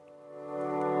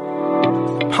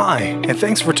Hi, and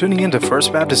thanks for tuning in to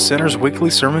First Baptist Center's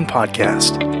weekly sermon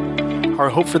podcast. Our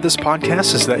hope for this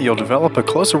podcast is that you'll develop a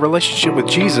closer relationship with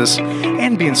Jesus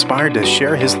and be inspired to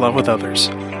share His love with others.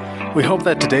 We hope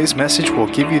that today's message will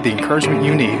give you the encouragement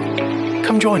you need.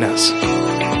 Come join us. On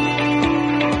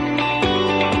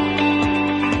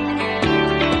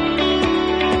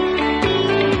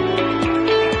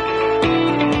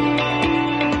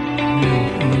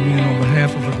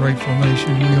behalf of a grateful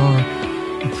nation, we are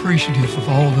appreciative of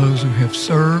all those who have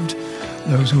served,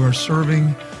 those who are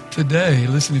serving today.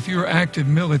 Listen, if you're active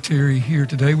military here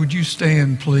today, would you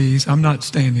stand, please? I'm not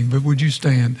standing, but would you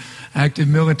stand? Active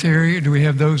military, do we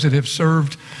have those that have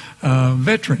served?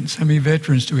 Veterans, how many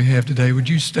veterans do we have today? Would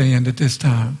you stand at this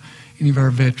time? Any of our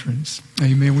veterans?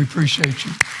 Amen. We appreciate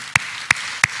you.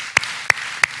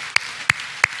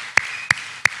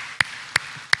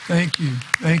 Thank you.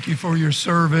 Thank you for your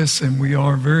service, and we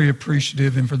are very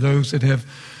appreciative. And for those that have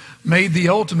made the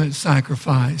ultimate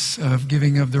sacrifice of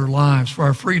giving of their lives for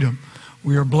our freedom,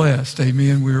 we are blessed.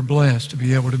 Amen. We are blessed to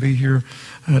be able to be here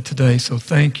today. So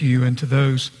thank you, and to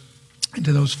those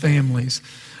families.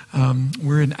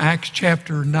 We're in Acts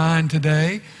chapter 9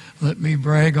 today. Let me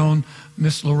brag on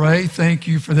Miss Lorraine. Thank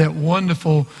you for that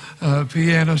wonderful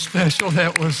piano special.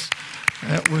 That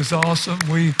was awesome.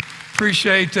 We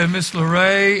appreciate Miss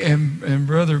Lorraine and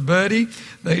Brother Buddy.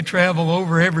 They travel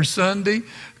over every Sunday,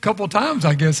 a couple times,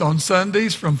 I guess, on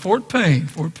Sundays from Fort Payne,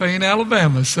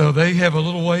 Alabama. So they have a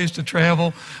little ways to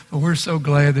travel, but we're so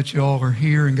glad that you all are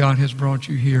here and God has brought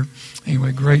you here.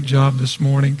 Anyway, great job this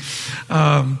morning.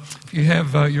 If you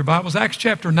have your Bibles, Acts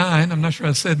chapter 9, I'm not sure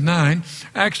I said 9,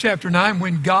 Acts chapter 9,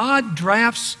 when God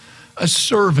drafts a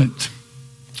servant.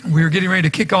 We're getting ready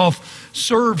to kick off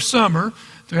Serve Summer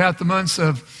throughout the months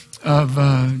of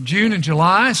June and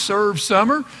July, Serve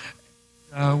Summer.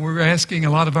 We're asking a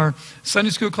lot of our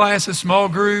Sunday school classes, small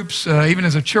groups, even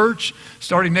as a church,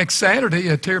 starting next Saturday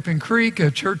at Terrapin Creek, a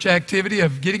church activity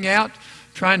of getting out,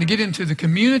 trying to get into the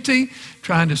community,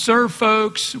 trying to serve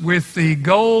folks with the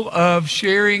goal of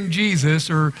sharing Jesus,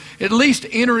 or at least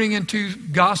entering into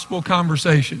gospel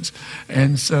conversations.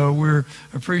 And so we're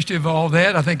appreciative of all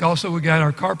that. I think also we got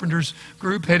our carpenters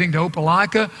group heading to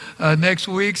Opelika next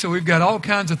week. So we've got all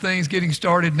kinds of things getting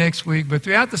started next week. But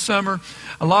throughout the summer,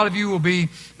 a lot of you will be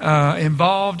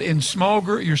involved in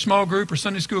your small group or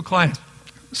Sunday school class,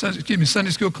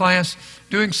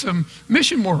 doing some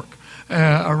mission work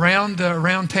around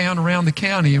town, around the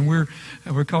county, and we're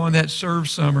calling that Serve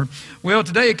Summer. Well,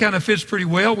 today it kind of fits pretty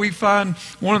well. We find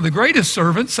one of the greatest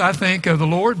servants, I think, of the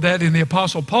Lord, that in the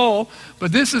Apostle Paul,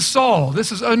 but this is Saul.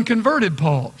 This is unconverted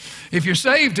Paul. If you're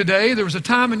saved today, there was a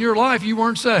time in your life you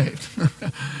weren't saved.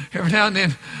 Every now and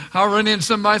then I'll run into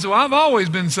somebody and say, well, I've always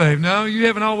been saved. No, you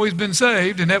haven't always been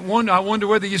saved, and I wonder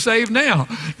whether you're saved now.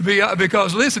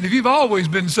 Because listen, if you've always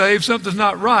been saved, something's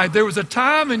not right. There was a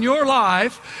time in your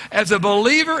life as a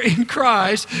believer in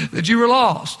Christ that you were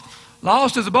lost.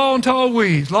 Lost as a ball and tall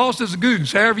weeds, lost as a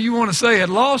goose, however you want to say it,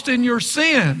 lost in your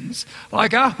sins,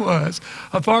 like I was,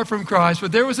 apart from Christ.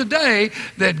 But there was a day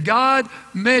that God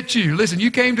met you. Listen,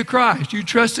 you came to Christ, you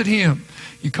trusted Him,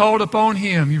 you called upon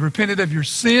Him, you repented of your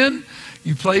sin,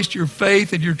 you placed your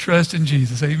faith and your trust in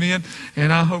Jesus. Amen.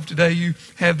 And I hope today you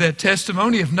have that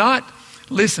testimony. If not,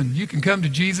 listen, you can come to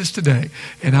Jesus today,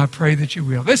 and I pray that you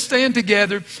will. Let's stand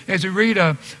together as we read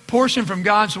a portion from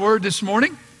God's Word this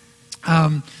morning.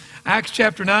 Acts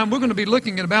chapter 9, we're going to be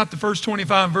looking at about the first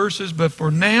 25 verses, but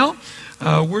for now,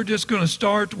 we're just going to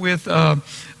start with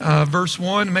verse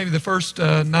 1, maybe the first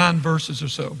 9 verses or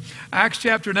so. Acts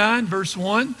chapter 9, verse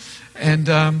 1, and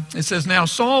it says, Now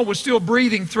Saul was still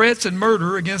breathing threats and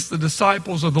murder against the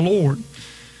disciples of the Lord.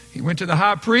 He went to the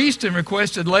high priest and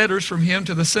requested letters from him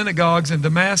to the synagogues in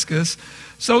Damascus,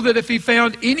 so that if he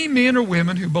found any men or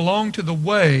women who belonged to the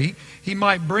way, he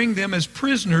might bring them as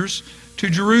prisoners to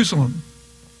Jerusalem.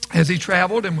 As he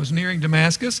traveled and was nearing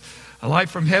Damascus, a light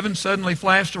from heaven suddenly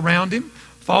flashed around him.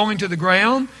 Falling to the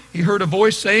ground, he heard a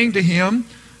voice saying to him,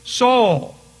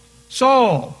 Saul,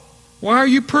 Saul, why are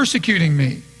you persecuting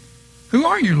me? Who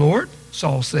are you, Lord?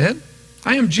 Saul said.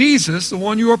 I am Jesus, the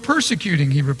one you are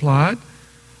persecuting, he replied.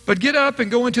 But get up and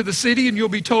go into the city, and you'll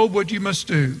be told what you must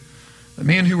do. The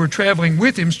men who were traveling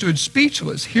with him stood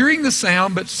speechless, hearing the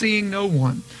sound but seeing no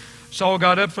one. Saul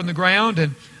got up from the ground,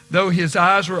 and though his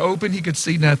eyes were open, he could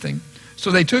see nothing. So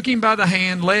they took him by the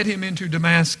hand, led him into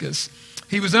Damascus.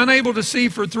 He was unable to see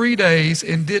for 3 days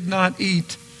and did not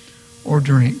eat or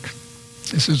drink.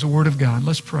 This is the word of God.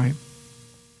 Let's pray.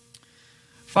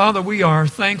 Father, we are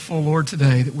thankful, Lord,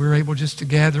 today that we're able just to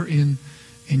gather in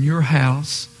your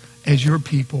house as your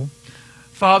people.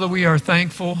 Father, we are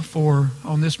thankful for,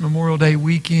 on this Memorial Day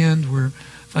weekend, we're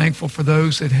thankful for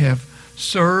those that have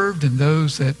served and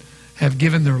those that have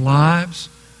given their lives.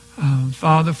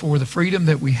 Father, for the freedom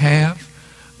that we have,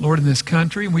 Lord, in this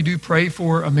country. And we do pray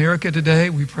for America today.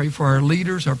 We pray for our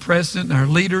leaders, our president and our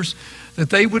leaders,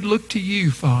 that they would look to you,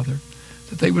 Father,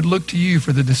 that they would look to you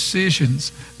for the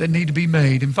decisions that need to be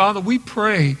made. And Father, we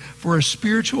pray for a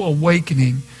spiritual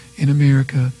awakening in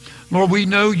America. Lord, we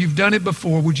know you've done it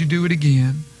before. Would you do it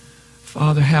again?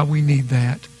 Father, how we need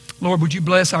that. Lord, would you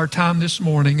bless our time this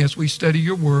morning as we study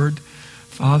your word?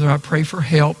 Father, I pray for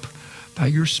help by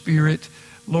your Spirit.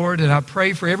 Lord, and I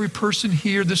pray for every person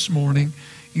here this morning.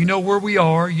 You know where we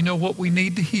are. You know what we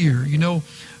need to hear. You know,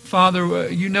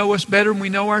 Father, you know us better than we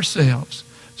know ourselves.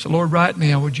 So, Lord, right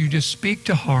now, would you just speak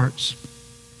to hearts?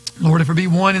 Lord, if there be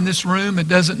one in this room that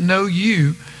doesn't know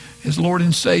you as Lord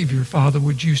and Savior, Father,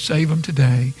 would you save them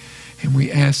today? And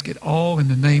we ask it all in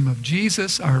the name of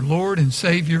Jesus, our Lord and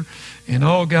Savior. And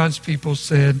all God's people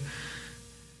said,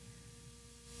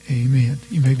 amen.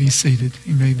 You may be seated.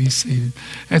 You may be seated.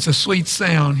 That's a sweet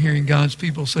sound, hearing God's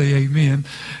people say amen.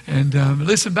 And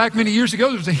listen, back many years ago,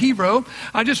 there was a hero.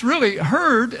 I just really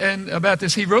heard about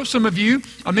this hero. Some of you,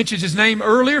 I mentioned his name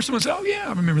earlier. Someone said, oh yeah,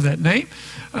 I remember that name.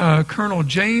 Colonel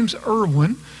James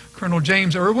Irwin. Colonel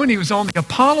James Irwin. He was on the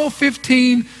Apollo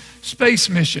 15 space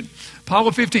mission.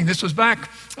 Apollo 15. This was back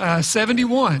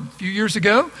 71, a few years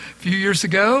ago.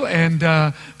 And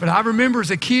but I remember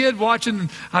as a kid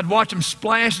I'd watch them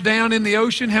splash down in the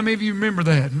ocean. How many of you remember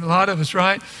that? A lot of us,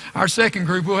 right? Our second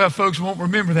group, we'll have folks who won't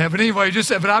remember that. But anyway,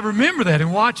 but I remember that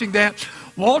and watching that.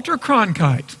 Walter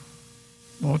Cronkite.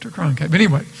 But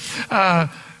anyway,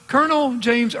 Colonel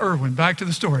James Irwin, back to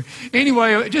the story.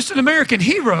 Anyway, just an American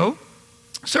hero.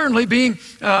 Certainly being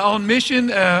on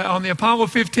mission on the Apollo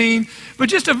 15, but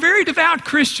just a very devout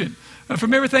Christian.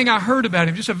 From everything I heard about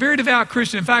him, just a very devout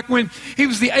Christian. In fact, when he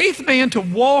was the 8th man to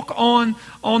walk on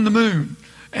the moon,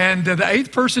 and the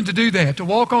 8th person to do that, to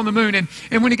walk on the moon.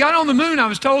 And when he got on the moon, I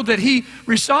was told that he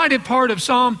recited part of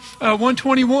Psalm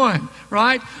 121,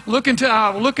 right? Look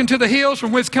into the hills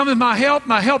from whence cometh my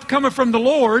help cometh from the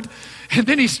Lord. And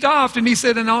then he stopped and he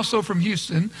said, and also from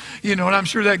Houston, and I'm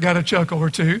sure that got a chuckle or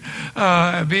two,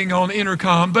 being on the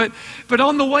intercom. But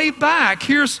on the way back,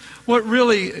 here's what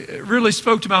really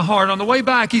spoke to my heart. On the way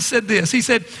back, he said this. He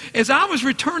said, as I was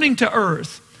returning to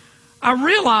earth, I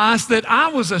realized that I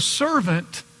was a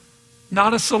servant,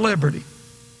 not a celebrity.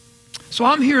 So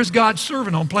I'm here as God's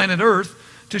servant on planet Earth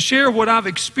to share what I've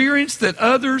experienced that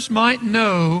others might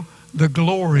know the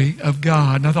glory of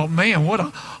God. And I thought, man, what a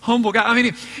humble guy. I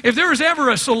mean, if there was ever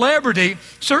a celebrity,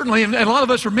 certainly, and a lot of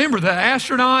us remember the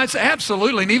astronauts,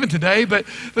 absolutely, and even today, but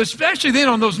especially then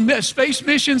on those space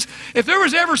missions, if there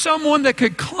was ever someone that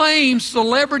could claim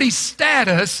celebrity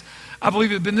status, I believe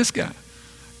it would have been this guy.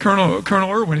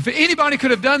 Colonel Irwin. If anybody could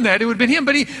have done that, it would have been him.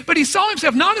 But he saw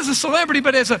himself not as a celebrity,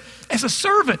 but as a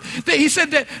servant. He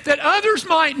said that others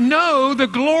might know the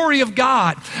glory of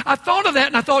God. I thought of that,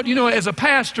 and I thought, as a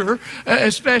pastor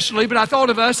especially, but I thought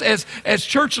of us as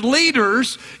church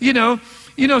leaders.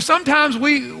 Sometimes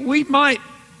we might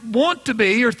want to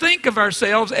be or think of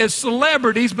ourselves as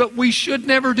celebrities, but we should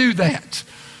never do that.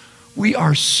 We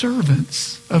are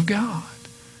servants of God.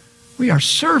 We are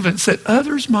servants that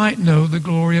others might know the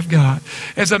glory of God.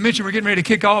 As I mentioned, we're getting ready to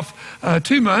kick off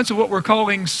 2 months of what we're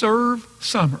calling Serve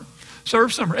Summer.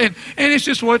 Serve Summer. And it's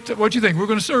just what you think. We're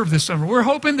going to serve this summer. We're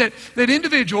hoping that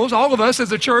individuals, all of us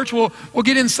as a church, will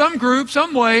get in some group,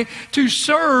 some way to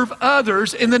serve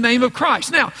others in the name of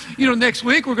Christ. Now, next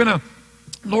week we're going to,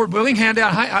 Lord willing, hand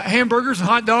out hamburgers and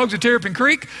hot dogs at Terrapin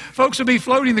Creek. Folks will be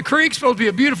floating the creek. It's supposed to be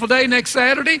a beautiful day next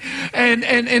Saturday.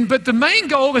 But the main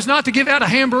goal is not to give out a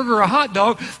hamburger or a hot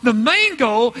dog. The main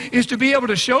goal is to be able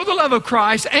to show the love of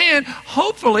Christ and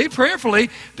hopefully, prayerfully,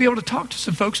 be able to talk to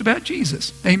some folks about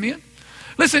Jesus. Amen.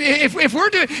 Listen, if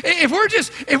we're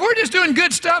just doing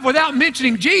good stuff without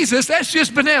mentioning Jesus, that's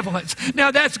just benevolence.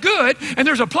 Now that's good, and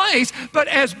there's a place, but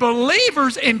as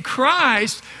believers in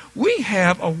Christ, we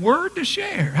have a word to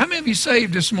share. How many of you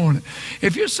saved this morning?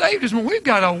 If you're saved this morning, we've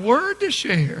got a word to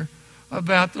share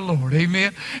about the Lord.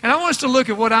 Amen. And I want us to look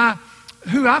at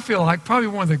who I feel like probably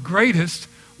one of the greatest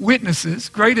witnesses,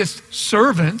 greatest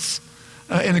servants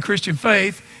in the Christian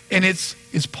faith, and it's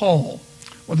Paul.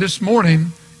 Well, this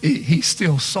morning, he's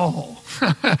still Saul.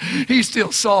 He's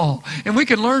still Saul. And we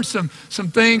can learn some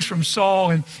things from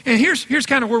Saul. And here's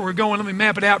kind of where we're going. Let me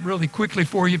map it out really quickly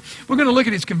for you. We're going to look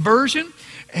at his conversion,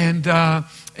 and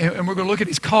we're going to look at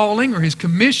his calling or his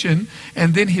commission,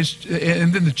 and then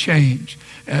the change.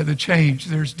 The change.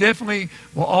 There's definitely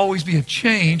will always be a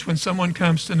change when someone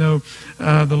comes to know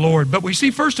the Lord. But we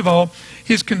see, first of all,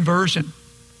 his conversion.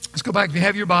 Let's go back if you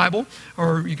have your Bible,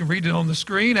 or you can read it on the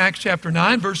screen. Acts chapter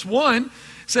 9, verse 1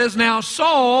 says, "Now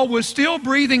Saul was still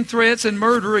breathing threats and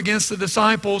murder against the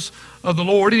disciples of the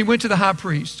Lord, and he went to the high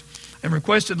priest and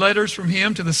requested letters from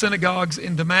him to the synagogues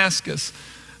in Damascus,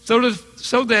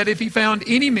 so that if he found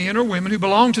any men or women who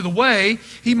belonged to the way,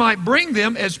 he might bring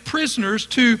them as prisoners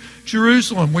to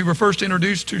Jerusalem." We were first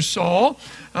introduced to Saul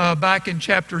back in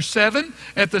chapter 7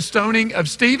 at the stoning of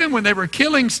Stephen. When they were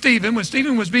killing Stephen, when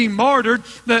Stephen was being martyred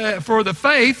for the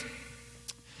faith,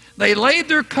 they laid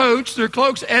their cloaks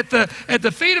at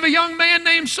the feet of a young man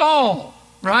named Saul.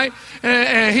 Right?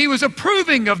 He was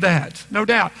approving of that, no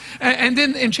doubt. And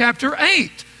then in chapter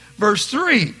 8, verse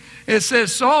 3, it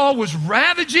says Saul was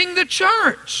ravaging the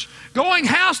church, going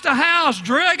house to house,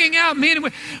 dragging out men and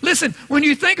women. Listen, when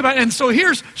you think about it, and so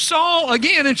here's Saul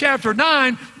again in chapter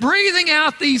 9, breathing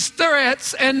out these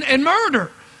threats and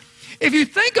murder. If you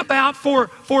think about for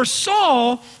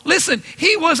Saul, listen,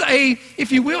 he was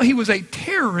if you will, he was a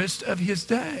terrorist of his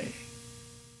day.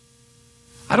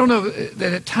 I don't know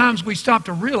that at times we stop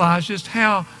to realize just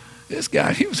how this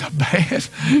guy, he was a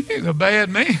bad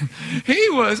man. He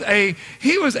was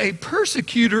a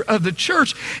persecutor of the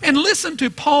church. And listen to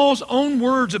Paul's own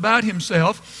words about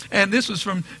himself. And this was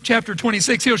from chapter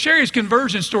 26. He'll share his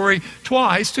conversion story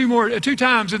twice, two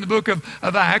times in the book of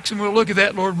Acts. And we'll look at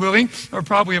that, Lord willing, or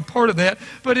probably a part of that.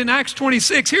 But in Acts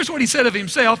 26, here's what he said of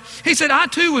himself. He said, "I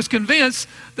too was convinced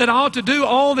that I ought to do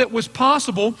all that was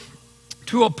possible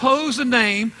to oppose the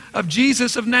name of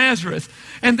Jesus of Nazareth.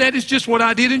 And that is just what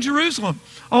I did in Jerusalem.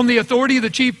 On the authority of the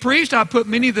chief priest, I put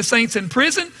many of the saints in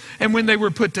prison. And when they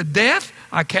were put to death,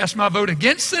 I cast my vote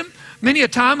against them. Many a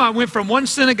time I went from one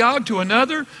synagogue to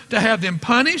another to have them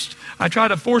punished. I tried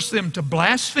to force them to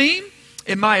blaspheme.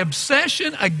 In my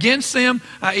obsession against them,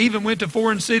 I even went to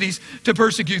foreign cities to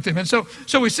persecute them." And so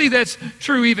we see that's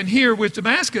true even here with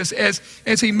Damascus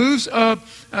as he moves up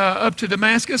to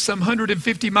Damascus, some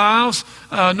 150 miles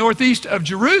northeast of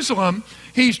Jerusalem.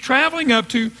 He's traveling up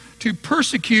to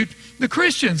persecute the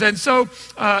Christians. And so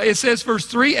it says, verse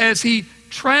 3, "As he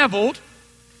traveled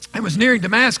and was nearing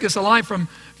Damascus, a light from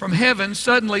heaven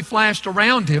suddenly flashed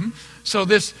around him." So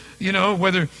this,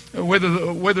 whether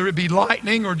it be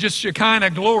lightning or just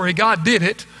Shekinah glory, God did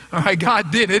it. All right,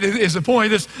 God did it is the point.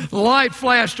 This light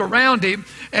flashed around him,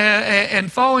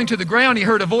 and falling to the ground, he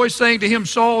heard a voice saying to him,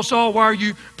 "Saul, Saul, why are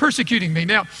you persecuting me?"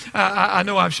 Now, I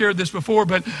know I've shared this before,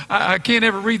 but I can't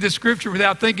ever read this scripture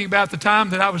without thinking about the time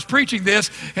that I was preaching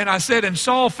this, and I said, "And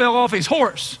Saul fell off his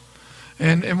horse."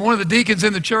 And one of the deacons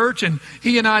in the church, and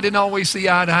he and I didn't always see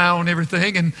eye to eye on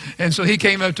everything, and so he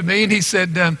came up to me and he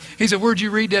said, "Where'd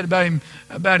you read that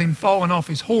about him falling off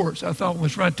his horse?" I thought it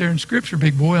was right there in Scripture,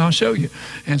 big boy. I'll show you.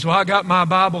 And so I got my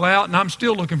Bible out, and I'm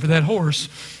still looking for that horse.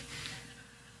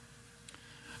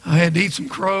 I had to eat some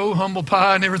crow, humble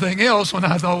pie, and everything else when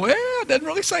I thought, well, it doesn't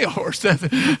really say a horse, does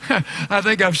it? I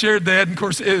think I've shared that. And of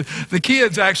course, the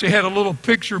kids actually had a little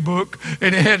picture book,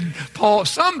 and it had Paul.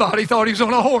 Somebody thought he was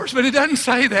on a horse, but it doesn't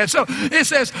say that. So it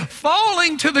says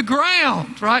falling to the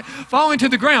ground, right? Falling to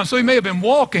the ground. So he may have been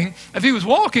walking. If he was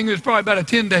walking, it was probably about a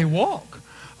 10-day walk.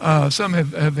 Some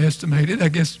have estimated, I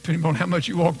guess, depending on how much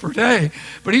you walk per day.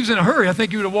 But he was in a hurry. I think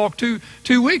he would have walked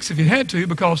two weeks if he had to,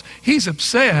 because he's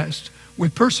obsessed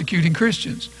with persecuting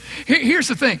Christians. Here's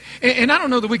the thing, and I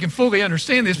don't know that we can fully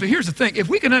understand this, but here's the thing. If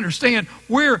we can understand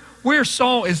where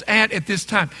Saul is at this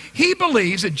time, he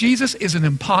believes that Jesus is an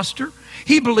imposter.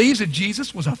 He believes that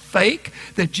Jesus was a fake,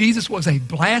 that Jesus was a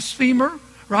blasphemer,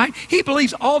 right? He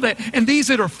believes all that. And these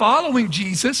that are following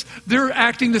Jesus, they're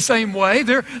acting the same way.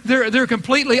 They're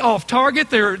completely off target.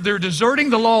 They're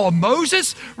deserting the law of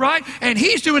Moses, right? And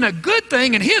he's doing a good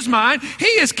thing in his mind.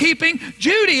 He is keeping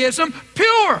Judaism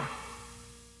pure.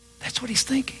 That's what he's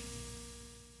thinking.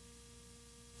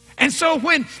 And so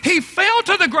when he fell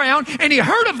to the ground and he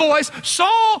heard a voice,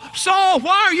 "Saul, Saul,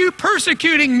 why are you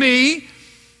persecuting me?"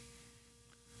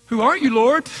 "Who are you,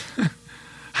 Lord?"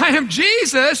 "I am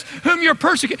Jesus whom you're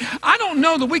persecuting." I don't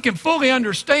know that we can fully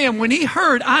understand when he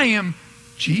heard, "I am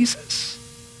Jesus."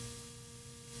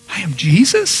 I am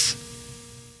Jesus?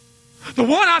 The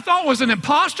one I thought was an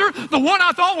imposter, the one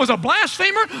I thought was a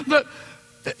blasphemer,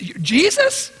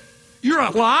 Jesus? You're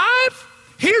alive?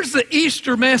 Here's the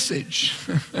Easter message.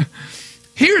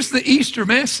 Here's the Easter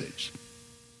message.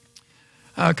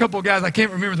 A couple of guys, I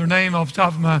can't remember their name off the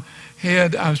top of my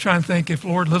head. I was trying to think if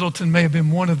Lord Littleton may have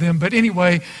been one of them. But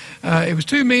anyway, it was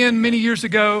two men many years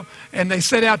ago, and they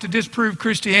set out to disprove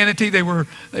Christianity. They were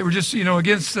just,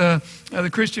 against the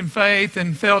Christian faith,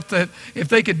 and felt that if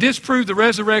they could disprove the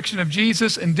resurrection of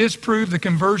Jesus and disprove the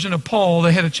conversion of Paul,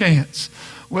 they had a chance.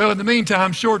 Well, in the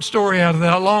meantime, short story out of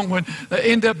that, long one,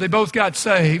 they both got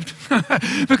saved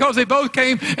because they both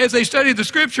came, as they studied the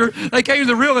Scripture, they came to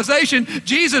the realization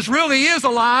Jesus really is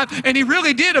alive, and he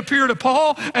really did appear to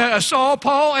Paul,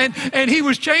 and he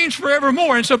was changed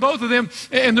forevermore. And so both of them,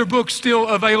 and their book's still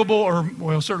available, or,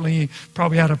 well, certainly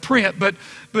probably out of print, but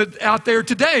out there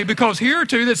today, because here are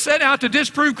two that set out to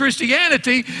disprove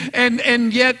Christianity,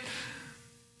 and yet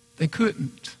they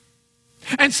couldn't.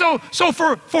 And so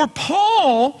for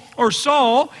Paul or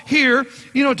Saul here,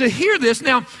 to hear this,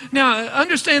 now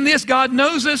understand this, God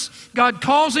knows us. God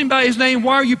calls him by his name.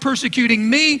 Why are you persecuting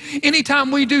me?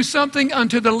 Anytime we do something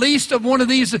unto the least of one of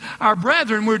these, our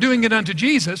brethren, we're doing it unto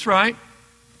Jesus, right?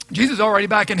 Jesus is already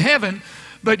back in heaven,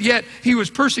 but yet he was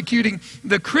persecuting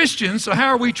the Christians. So how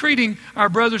are we treating our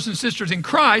brothers and sisters in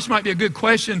Christ? Might be a good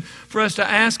question for us to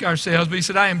ask ourselves. But he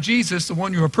said, I am Jesus, the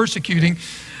one you are persecuting.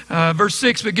 Verse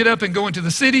 6, but get up and go into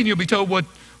the city, and you'll be told what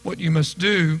you must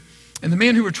do. And the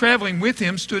men who were traveling with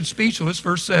him stood speechless.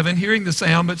 Verse 7, hearing the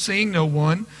sound, but seeing no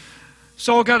one.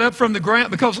 Saul got up from the ground,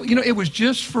 because, it was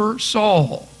just for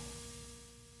Saul.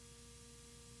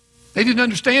 They didn't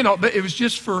understand all, but it was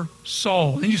just for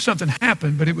Saul. They knew something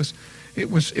happened, but it was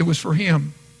for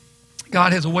him.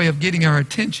 God has a way of getting our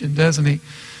attention, doesn't he?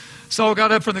 Saul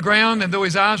got up from the ground, and though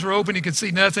his eyes were open, he could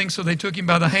see nothing. So they took him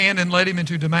by the hand and led him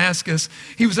into Damascus.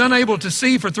 He was unable to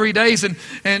see for 3 days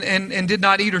and did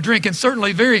not eat or drink. And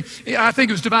certainly I think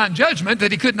it was divine judgment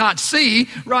that he could not see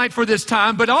right for this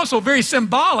time, but also very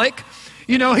symbolic.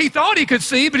 He thought he could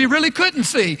see, but he really couldn't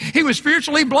see. He was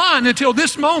spiritually blind until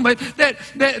this moment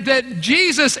that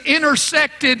Jesus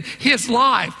intersected his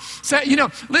life. So,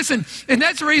 listen, and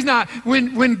that's the reason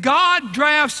when God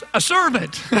drafts a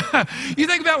servant, you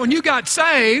think about when you got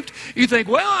saved, you think,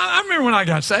 well, I remember when I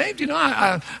got saved.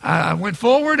 I went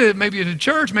forward, maybe at a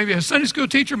church, maybe a Sunday school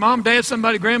teacher, mom, dad,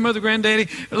 somebody, grandmother, granddaddy,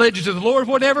 led you to the Lord,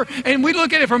 whatever. And we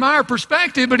look at it from our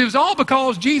perspective, but it was all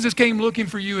because Jesus came looking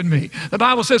for you and me. The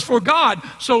Bible says, for God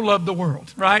so loved the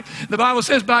world, right? The Bible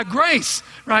says, by grace,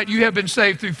 right, you have been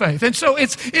saved through faith. And so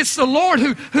it's the Lord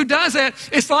who does that.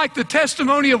 It's like the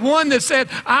testimony of one that said,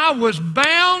 I was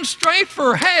bound straight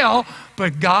for hell,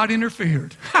 but God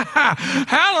interfered.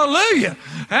 Hallelujah.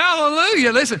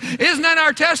 Hallelujah. Listen, isn't that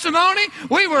our testimony?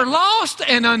 We were lost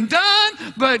and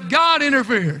undone, but God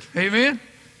interfered. Amen?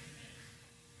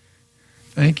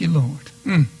 Thank you, Lord.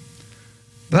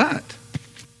 But,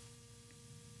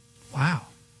 wow.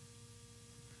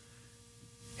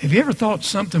 Have you ever thought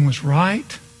something was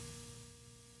right,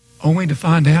 only to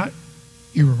find out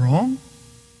you were wrong?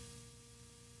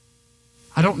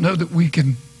 I don't know that we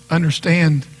can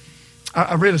understand.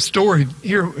 I read a story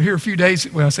here a few days,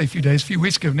 well, I say a few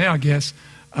weeks ago now, I guess.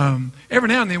 Every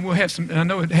now and then we'll have some, and I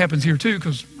know it happens here too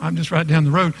because I'm just right down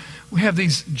the road. We have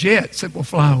these jets that will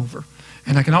fly over.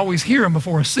 And I can always hear them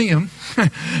before I see them.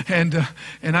 and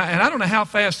I don't know how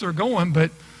fast they're going,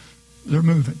 but they're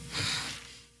moving.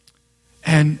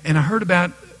 And I heard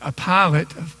about a pilot,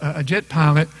 a jet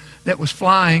pilot, that was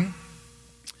flying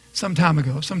some time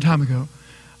ago,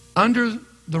 under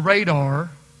the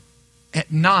radar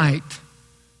at night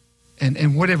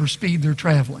and whatever speed they're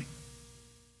traveling.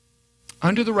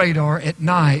 Under the radar at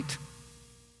night,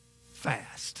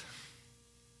 fast.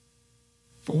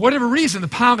 For whatever reason, the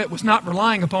pilot was not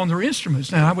relying upon their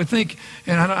instruments. Now, I would think,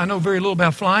 and I know very little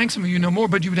about flying, some of you know more,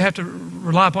 but you would have to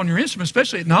rely upon your instruments,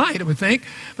 especially at night, I would think.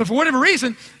 But for whatever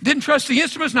reason, didn't trust the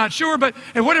instruments, not sure, but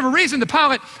for whatever reason, the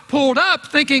pilot pulled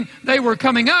up thinking they were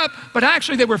coming up, but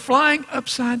actually they were flying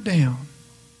upside down.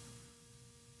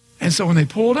 And so when they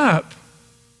pulled up,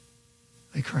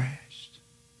 they crashed.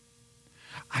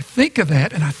 I think of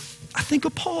that, and I think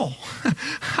of Paul.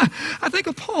 I think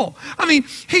of Paul. I mean,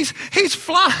 he's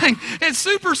flying at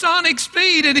supersonic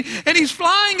speed, and he's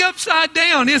flying upside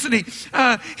down, isn't he?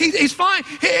 He's flying.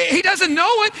 He doesn't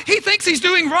know it. He thinks he's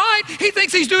doing right. He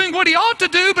thinks he's doing what he ought to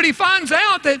do, but he finds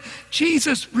out that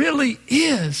Jesus really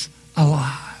is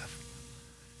alive.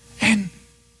 And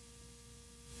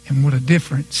what a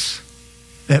difference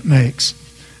that makes.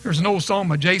 There's an old song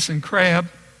by Jason Crabb,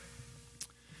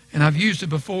 and I've used it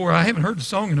before. I haven't heard the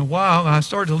song in a while. I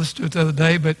started to listen to it the other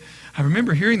day, but I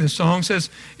remember hearing this song. It says,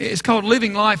 it's called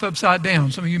Living Life Upside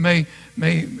Down. Some of you may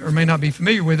or may not be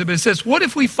familiar with it, but it says, what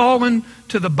if we've fallen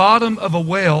to the bottom of a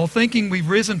well thinking we've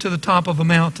risen to the top of a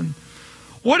mountain?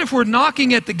 What if we're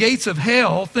knocking at the gates of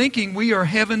hell thinking we are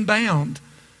heaven bound?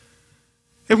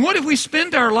 And what if we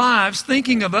spend our lives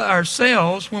thinking of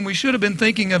ourselves when we should have been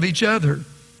thinking of each other?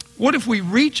 What if we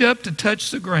reach up to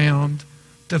touch the ground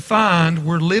to find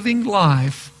we're living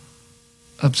life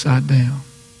upside down?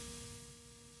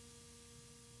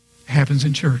 It happens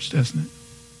in church, doesn't it?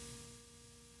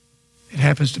 It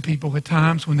happens to people at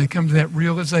times when they come to that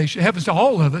realization. It happens to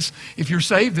all of us. If you're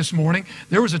saved this morning,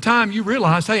 there was a time you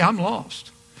realized, hey, I'm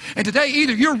lost. And today,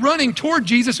 either you're running toward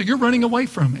Jesus or you're running away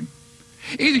from him.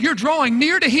 Either you're drawing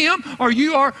near to him or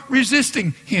you are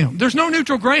resisting him. There's no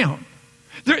neutral ground.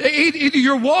 Either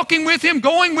you're walking with him,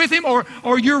 going with him, or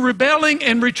you're rebelling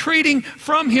and retreating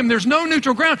from him. There's no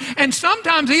neutral ground. And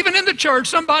sometimes, even in the church,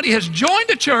 somebody has joined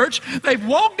a church, they've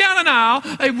walked down an aisle,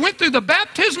 they went through the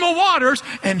baptismal waters,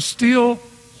 and still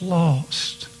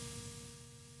lost.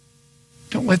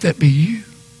 Don't let that be you.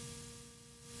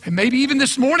 And maybe even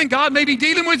this morning, God may be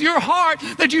dealing with your heart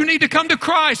that you need to come to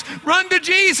Christ. Run to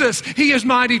Jesus. He is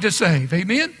mighty to save.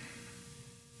 Amen?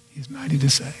 He is mighty to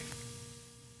save.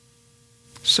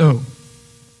 So,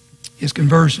 his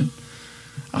conversion.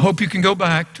 I hope you can go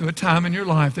back to a time in your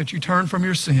life that you turned from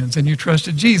your sins and you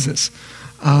trusted Jesus.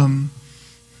 And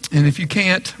if you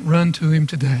can't, run to him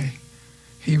today.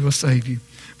 He will save you.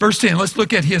 Verse 10, let's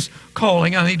look at his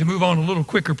calling. I need to move on a little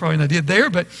quicker probably than I did there,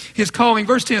 but his calling.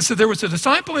 Verse 10 said, there was a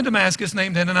disciple in Damascus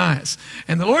named Ananias.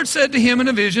 And the Lord said to him in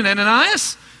a vision,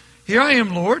 Ananias, here I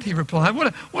am, Lord. He replied.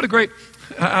 What a great,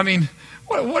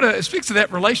 it speaks to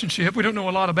that relationship. We don't know a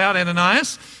lot about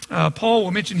Ananias. Paul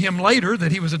will mention him later,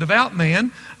 that he was a devout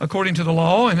man according to the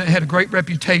law and had a great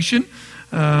reputation.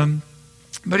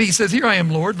 But he says, here I am,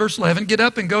 Lord. Verse 11, get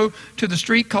up and go to the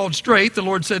street called Straight, the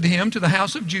Lord said to him, to the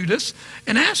house of Judas,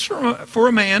 and ask for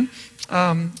a man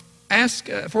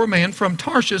from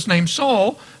Tarshish named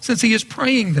Saul, since he is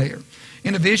praying there.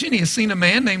 In a vision, he has seen a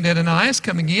man named Ananias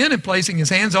coming in and placing his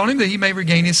hands on him that he may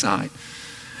regain his sight.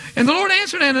 And the Lord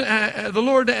answered,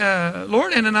 Lord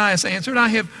Ananias answered, I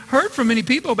have heard from many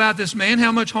people about this man,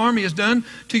 how much harm he has done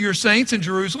to your saints in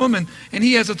Jerusalem, and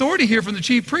he has authority here from the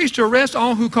chief priest to arrest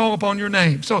all who call upon your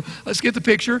name. So let's get the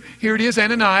picture. Here it is,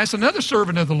 Ananias, another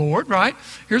servant of the Lord, right?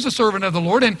 Here's a servant of the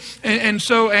Lord. And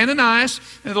so Ananias,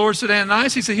 and the Lord said,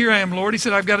 Ananias, he said, here I am, Lord. He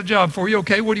said, I've got a job for you.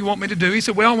 Okay, what do you want me to do? He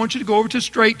said, well, I want you to go over to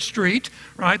Straight Street,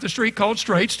 right? The street called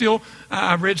Straight, still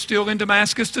in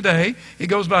Damascus today. It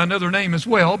goes by another name as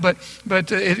well. But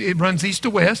it runs east to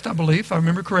west, I believe, if I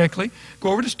remember correctly. Go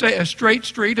over to Straight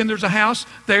Street, and there's a house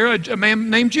there, a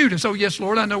man named Judas. Oh, yes,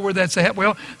 Lord, I know where that's at.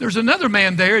 Well, there's another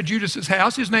man there at Judas's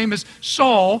house. His name is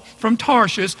Saul from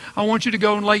Tarshish. I want you to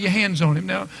go and lay your hands on him.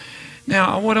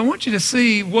 Now, what I want you to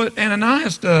see, what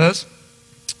Ananias does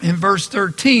in verse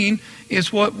 13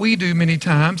 is what we do many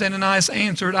times. Ananias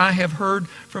answered, I have heard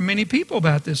from many people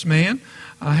about this man,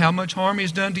 how much harm he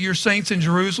has done to your saints in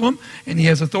Jerusalem, and he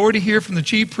has authority here from the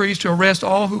chief priest to arrest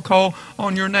all who call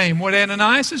on your name. What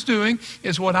Ananias is doing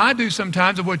is what I do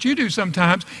sometimes and what you do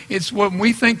sometimes. It's when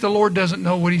we think the Lord doesn't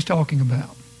know what he's talking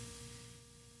about.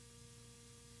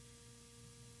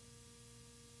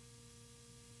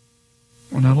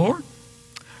 Well, now, Lord,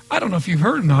 I don't know if you've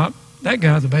heard or not, that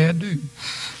guy's a bad dude.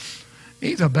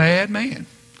 He's a bad man.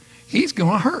 He's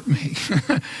going to hurt me.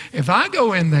 If I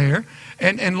go in there,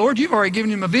 and Lord, you've already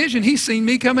given him a vision. He's seen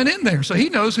me coming in there, so he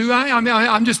knows who I am.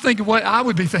 I'm just thinking what I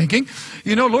would be thinking.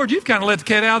 You know, Lord, you've kind of let the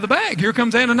cat out of the bag. Here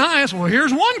comes Ananias. Well,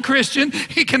 here's one Christian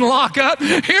he can lock up.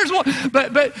 Here's one.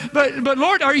 But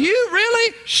Lord, are you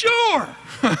really sure?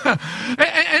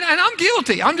 and I'm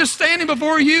guilty. I'm just standing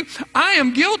before you. I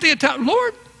am guilty at times.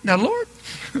 Lord,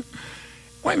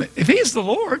 wait a minute. If he's the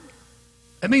Lord,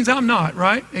 that means I'm not,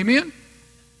 right? Amen?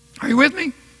 Are you with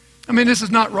me? I mean, this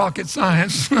is not rocket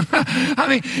science. I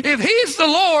mean, if he's the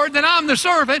Lord, then I'm the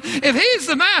servant. If he's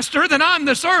the master, then I'm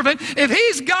the servant. If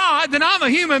he's God, then I'm a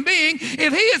human being.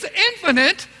 If he is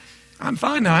infinite, I'm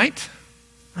finite,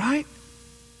 right?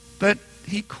 But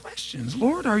he questions,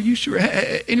 Lord, are you sure?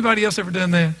 Anybody else ever done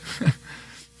that?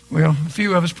 Well, a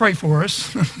few of us. Pray for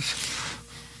us.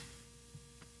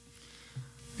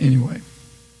 Anyway.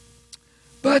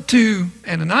 But to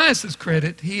Ananias'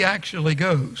 credit, he actually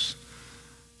goes.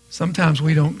 Sometimes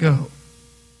we don't go.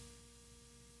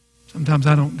 Sometimes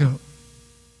I don't go.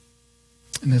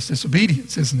 And that's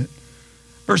disobedience, isn't it?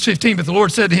 Verse 15, but the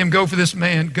Lord said to him, go for this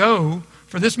man, go,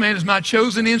 for this man is my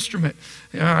chosen instrument.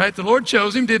 All right, the Lord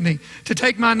chose him, didn't he? To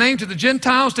take my name to the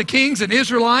Gentiles, to kings and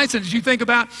Israelites. And as you think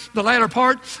about the latter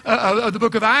part of the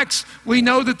book of Acts, we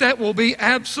know that will be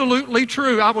absolutely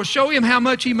true. I will show him how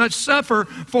much he must suffer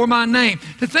for my name.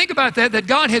 To think about that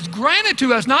God has granted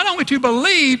to us not only to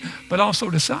believe, but also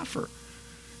to suffer.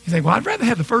 You think, well, I'd rather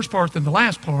have the first part than the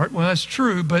last part. Well, that's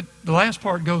true, but the last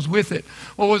part goes with it.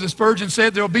 What was it Spurgeon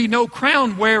said? There will be no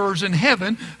crown wearers in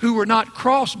heaven who were not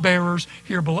cross bearers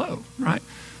here below, right?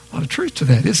 A lot of truth to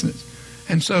that, isn't it?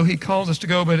 And so he calls us to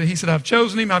go, but he said, I've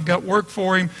chosen him. I've got work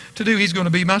for him to do. He's going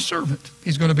to be my servant.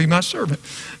 He's going to be my servant.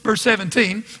 Verse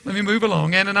 17, let me move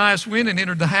along. Ananias went and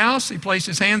entered the house. He placed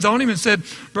his hands on him and said,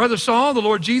 Brother Saul, the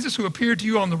Lord Jesus, who appeared to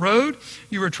you on the road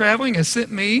you were traveling, has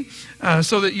sent me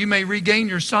so that you may regain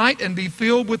your sight and be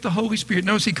filled with the Holy Spirit.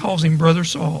 Notice he calls him Brother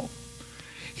Saul.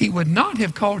 He would not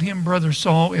have called him Brother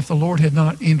Saul if the Lord had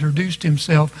not introduced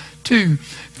himself to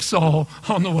Saul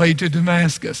on the way to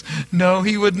Damascus. No,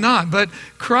 he would not. But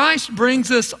Christ brings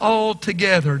us all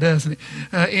together, doesn't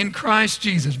he? In Christ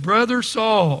Jesus. Brother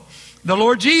Saul, the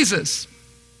Lord Jesus.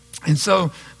 And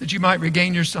so that you might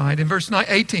regain your sight. In verse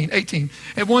 18,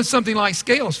 at once something like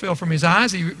scales fell from his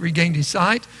eyes. He regained his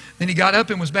sight. Then he got up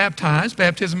and was baptized.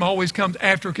 Baptism always comes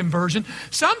after conversion.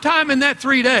 Sometime in that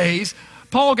 3 days,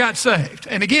 Paul got saved.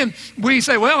 And again, we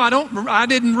say, well, I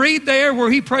didn't read there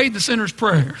where he prayed the sinner's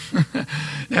prayer.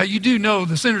 Now, you do know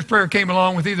the sinner's prayer came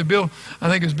along with either I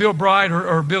think it was Bill Bright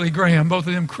or Billy Graham. Both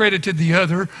of them credited the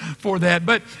other for that.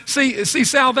 But see,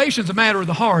 salvation's a matter of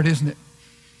the heart, isn't it?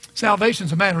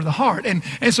 Salvation's a matter of the heart. And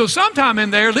so sometime in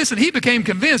there, listen, he became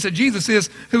convinced that Jesus is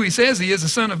who he says he is, the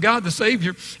Son of God, the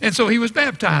Savior. And so he was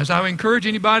baptized. I would encourage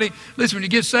anybody, listen, when you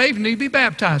get saved, you need to be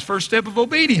baptized. First step of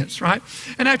obedience, right?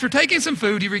 And after taking some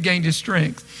food, he regained his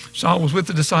strength. Saul was with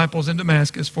the disciples in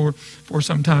Damascus for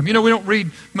some time. You know, we don't read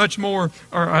much more,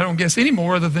 or I don't guess any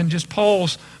more, other than just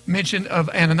Paul's mention of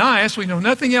Ananias. We know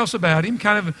nothing else about him,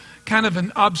 kind of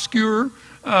an obscure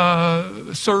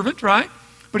servant, right?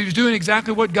 But he was doing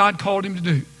exactly what God called him to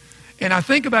do. And I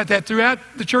think about that throughout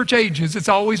the church ages. It's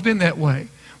always been that way.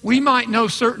 We might know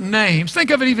certain names.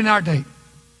 Think of it even in our day.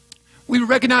 We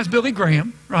recognize Billy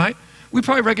Graham, right? We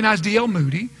probably recognize D.L.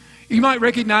 Moody. You might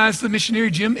recognize the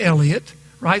missionary Jim Elliot,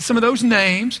 right? Some of those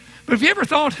names. But have you ever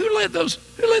thought, who led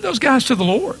those guys to the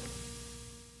Lord?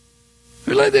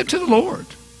 Who led them to the Lord?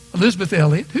 Elizabeth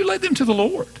Elliot. Who led them to the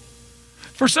Lord?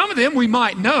 For some of them, we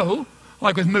might know,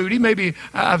 like with Moody, maybe,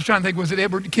 I was trying to think, was it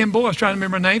Edward Kimball? I was trying to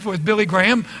remember a name for it. Billy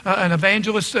Graham, an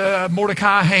evangelist,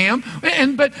 Mordecai Ham.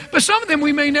 But some of them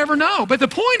we may never know. But the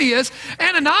point is,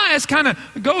 Ananias kind of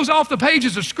goes off the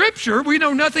pages of Scripture. We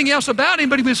know nothing else about him,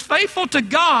 but he was faithful to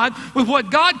God with what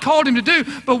God called him to do.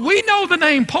 But we know the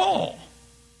name Paul.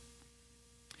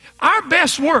 Our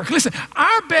best work, listen,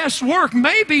 our best work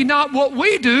may be not what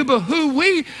we do, but who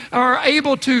we are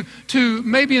able to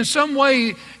maybe in some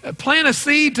way plant a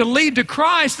seed to lead to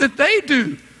Christ, that they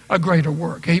do a greater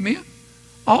work. Amen?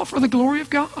 All for the glory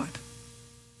of God.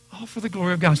 All for the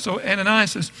glory of God. So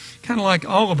Ananias is kind of like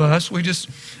all of us. We just,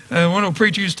 one old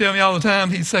preacher used to tell me all the time,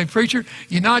 he'd say, preacher,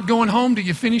 you're not going home till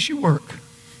you finish your work.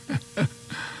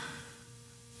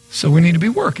 So we need to be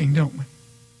working, don't we?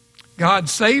 God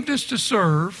saved us to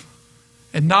serve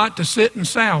and not to sit and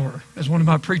sour, as one of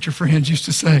my preacher friends used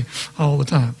to say all the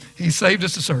time. He saved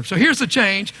us to serve. So here's the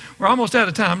change. We're almost out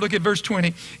of time. Look at verse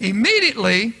 20.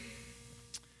 Immediately,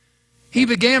 he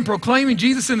began proclaiming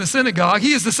Jesus in the synagogue.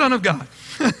 He is the Son of God.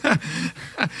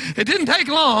 It didn't take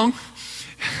long.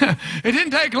 It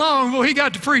didn't take long before he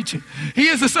got to preaching. He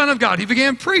is the Son of God. He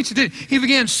began preaching. He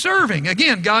began serving.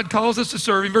 Again, God calls us to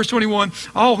serve. In verse 21,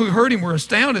 all who heard him were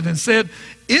astounded and said,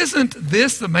 isn't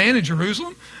this the man in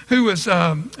Jerusalem who was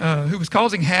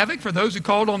causing havoc for those who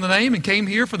called on the name and came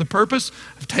here for the purpose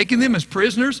of taking them as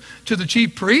prisoners to the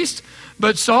chief priest?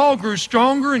 But Saul grew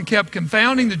stronger and kept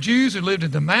confounding the Jews who lived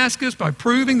in Damascus by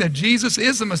proving that Jesus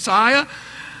is the Messiah.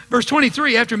 Verse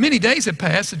 23, after many days had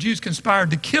passed, the Jews conspired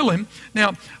to kill him.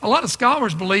 Now, a lot of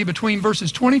scholars believe between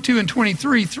verses 22 and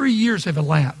 23, 3 years have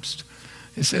elapsed.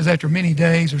 It says after many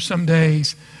days or some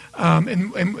days.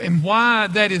 And why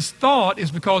that is thought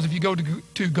is because if you go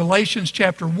to Galatians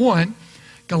chapter 1,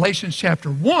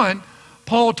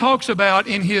 Paul talks about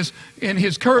in his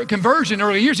conversion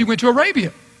early years, he went to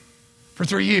Arabia for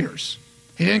 3 years.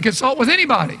 He didn't consult with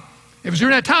anybody. It was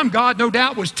during that time God, no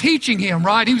doubt, was teaching him,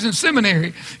 right? He was in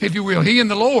seminary, if you will, he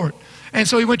and the Lord. And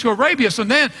so he went to Arabia. So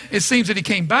then it seems that he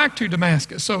came back to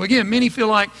Damascus. So again, many feel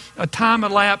like a time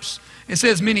elapsed. It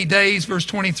says many days, verse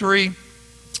 23.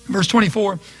 Verse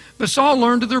 24, but Saul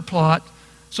learned of their plot.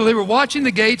 So they were watching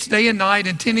the gates day and night,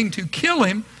 intending to kill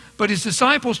him. But his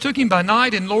disciples took him by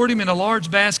night and lowered him in a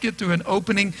large basket through an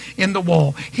opening in the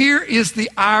wall. Here is the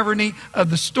irony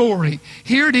of the story.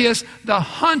 Here it is, the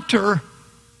hunter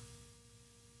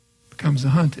becomes the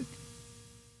hunted.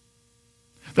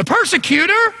 The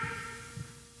persecutor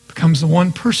becomes the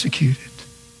one persecuted.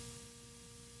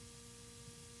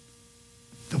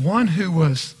 The one who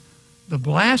was the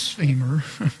blasphemer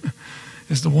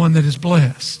is the one that is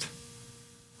blessed.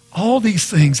 All these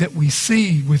things that we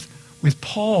see with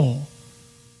Paul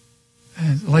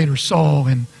and later Saul,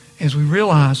 and as we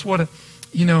realize what a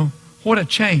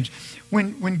change.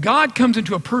 When God comes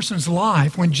into a person's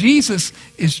life, when Jesus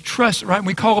is trusted, right, and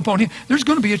we call upon him, there's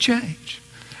going to be a change.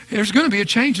 There's going to be a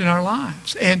change in our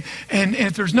lives. And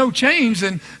if there's no change,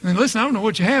 then listen, I don't know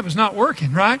what you have is not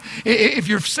working, right? If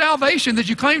your salvation that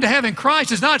you claim to have in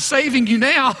Christ is not saving you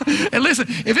now, and listen,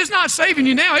 if it's not saving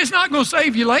you now, it's not going to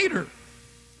save you later.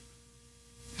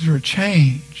 Is there a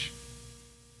change?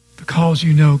 Because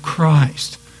you know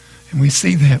Christ. And we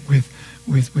see that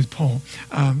with Paul.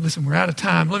 Listen, we're out of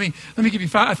time. Let me give you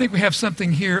 5. I think we have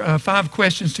something here, 5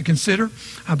 questions to consider,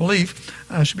 I believe.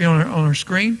 Should be on our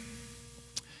screen.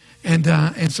 And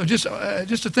so just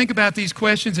to think about these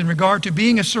questions in regard to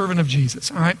being a servant of Jesus,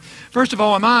 all right? First of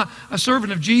all, am I a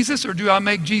servant of Jesus, or do I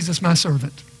make Jesus my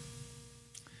servant?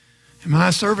 Am I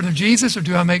a servant of Jesus, or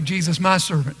do I make Jesus my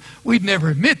servant? We'd never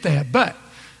admit that, but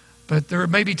there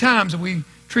may be times that we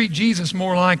treat Jesus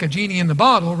more like a genie in the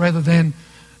bottle rather than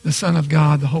the Son of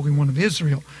God, the Holy One of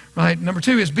Israel, right? Number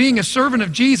 2 is being a servant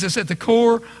of Jesus at the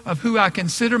core of who I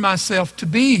consider myself to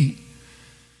be.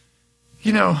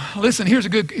 Listen, here's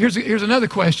another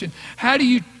question. How do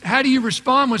you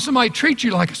respond when somebody treats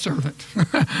you like a servant?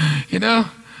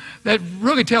 That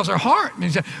really tells our heart.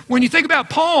 When you think about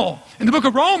Paul in the book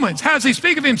of Romans, how does he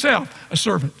speak of himself? A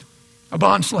servant, a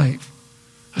bond slave,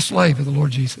 a slave of the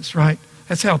Lord Jesus, right?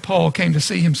 That's how Paul came to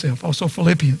see himself. Also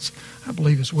Philippians, I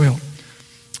believe, as well.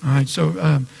 All right,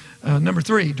 so number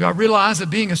 3, do I realize that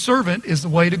being a servant is the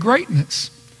way to greatness?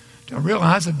 Do I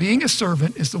realize that being a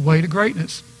servant is the way to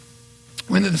greatness?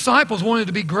 When the disciples wanted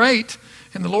to be great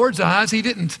in the Lord's eyes, he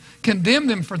didn't condemn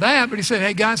them for that, but he said,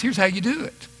 hey guys, here's how you do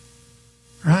it.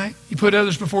 Right? You put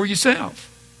others before yourself.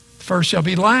 The first shall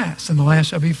be last, and the last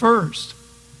shall be first.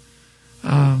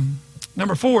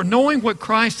 Number 4, knowing what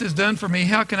Christ has done for me,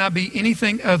 how can I be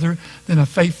anything other than a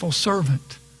faithful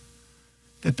servant?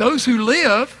 That those who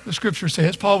live, the Scripture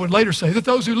says, Paul would later say, that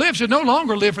those who live should no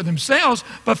longer live for themselves,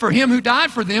 but for him who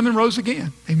died for them and rose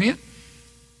again. Amen?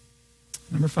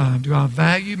 Number 5, do I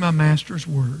value my master's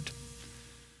word?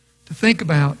 To think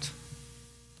about,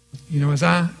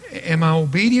 am I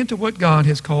obedient to what God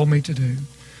has called me to do?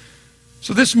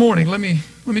 So this morning, let me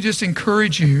just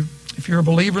encourage you, if you're a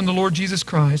believer in the Lord Jesus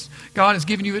Christ, God has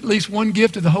given you at least one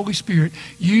gift of the Holy Spirit.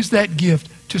 Use that gift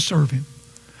to serve him.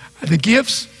 The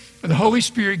gifts of the Holy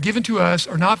Spirit given to us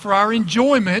are not for our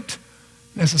enjoyment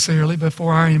necessarily, but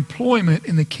for our employment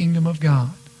in the kingdom of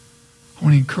God. I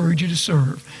want to encourage you to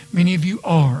serve. Many of you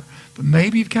are, but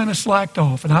maybe you've kind of slacked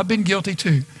off, and I've been guilty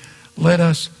too. Let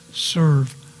us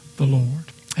serve the Lord.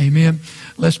 Amen.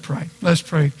 Let's pray. Let's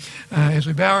pray. As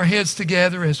we bow our heads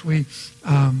together, as we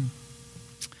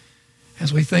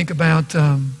think about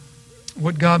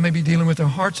what God may be dealing with our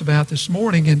hearts about this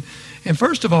morning. And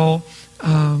first of all,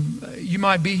 you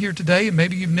might be here today and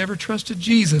maybe you've never trusted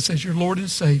Jesus as your Lord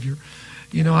and Savior.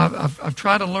 I've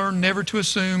tried to learn never to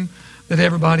assume that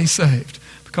everybody's saved,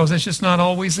 because that's just not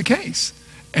always the case.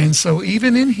 And so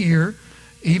even in here,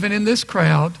 even in this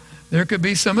crowd, there could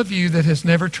be some of you that has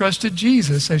never trusted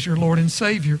Jesus as your Lord and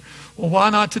Savior. Well, why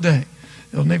not today?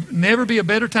 There'll never be a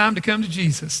better time to come to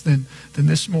Jesus than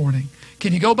this morning.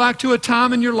 Can you go back to a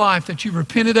time in your life that you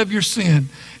repented of your sin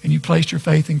and you placed your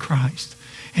faith in Christ?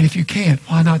 And if you can't,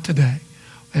 why not today?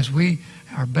 As we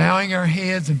are bowing our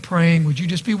heads and praying, would you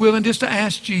just be willing just to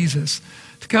ask Jesus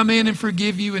to come in and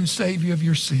forgive you and save you of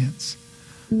your sins?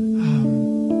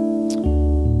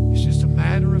 It's just a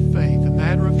matter of faith, a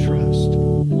matter of trust.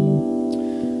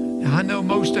 Now, I know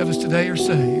most of us today are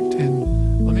saved,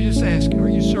 and let me just ask you, are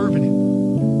you serving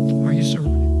him? Are you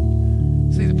serving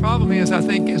him? See, the problem is, I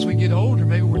think as we get older,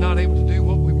 maybe we're not able to do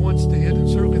what we once did, and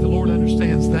certainly the Lord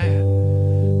understands that.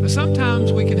 But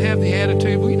sometimes we can have the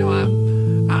attitude,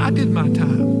 well, I did my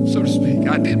time, so to speak.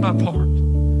 I did my part.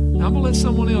 Now I'm going to let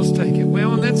someone else take it.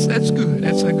 Well, and that's good.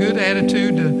 That's a good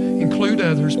attitude to include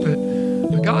others, but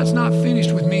God's not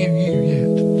finished with me and you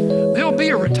yet. There'll be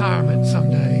a retirement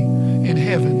someday in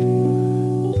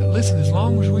heaven. But listen, as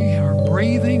long as we are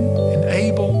breathing and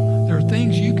able, there are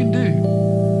things you can do.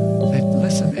 That,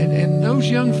 listen, and those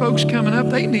young folks coming up,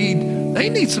 they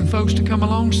need some folks to come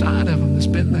alongside of them that's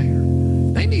been there.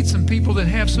 They need some people that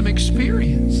have some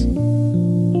experience.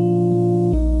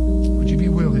 Would you be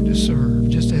willing to serve?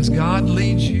 Just as God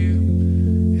leads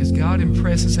you, as God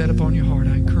impresses that upon your heart,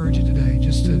 I encourage you today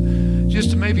just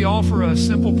to maybe offer a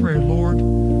simple prayer. Lord,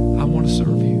 I want to serve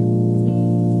you.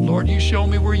 Lord, you show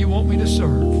me where you want me to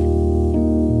serve.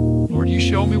 Lord, you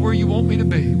show me where you want me to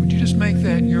be. Would you just make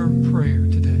that your prayer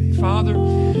today? Father,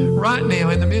 right now,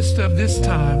 in the midst of this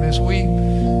time, as we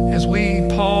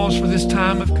pause for this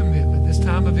time of commitment, this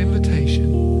time of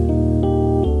invitation,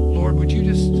 Lord, would you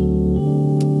just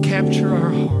capture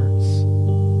our hearts?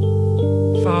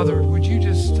 Father, would you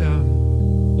just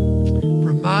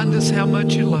remind us how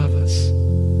much you love us.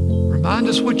 Remind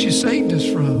us what you saved us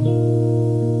from.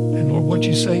 And Lord, what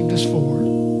you saved us for.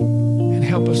 And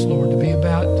help us, Lord, to be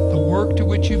about the work to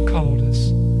which you've called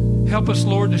us. Help us,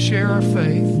 Lord, to share our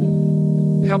faith.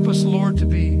 Help us, Lord, to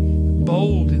be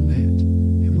bold in that.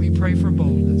 And we pray for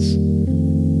boldness.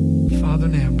 Father,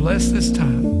 now bless this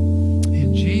time.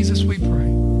 In Jesus we pray.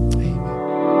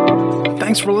 Amen.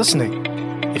 Thanks for listening.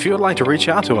 If you would like to reach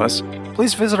out to us,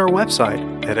 please visit our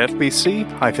website at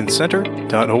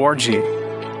fbc-center.org.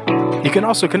 You can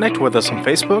also connect with us on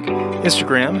Facebook,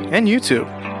 Instagram, and YouTube.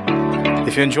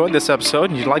 If you enjoyed this episode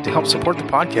and you'd like to help support the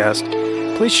podcast,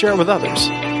 please share it with others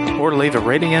or leave a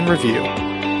rating and review.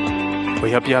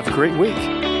 We hope you have a great week,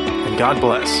 and God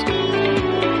bless.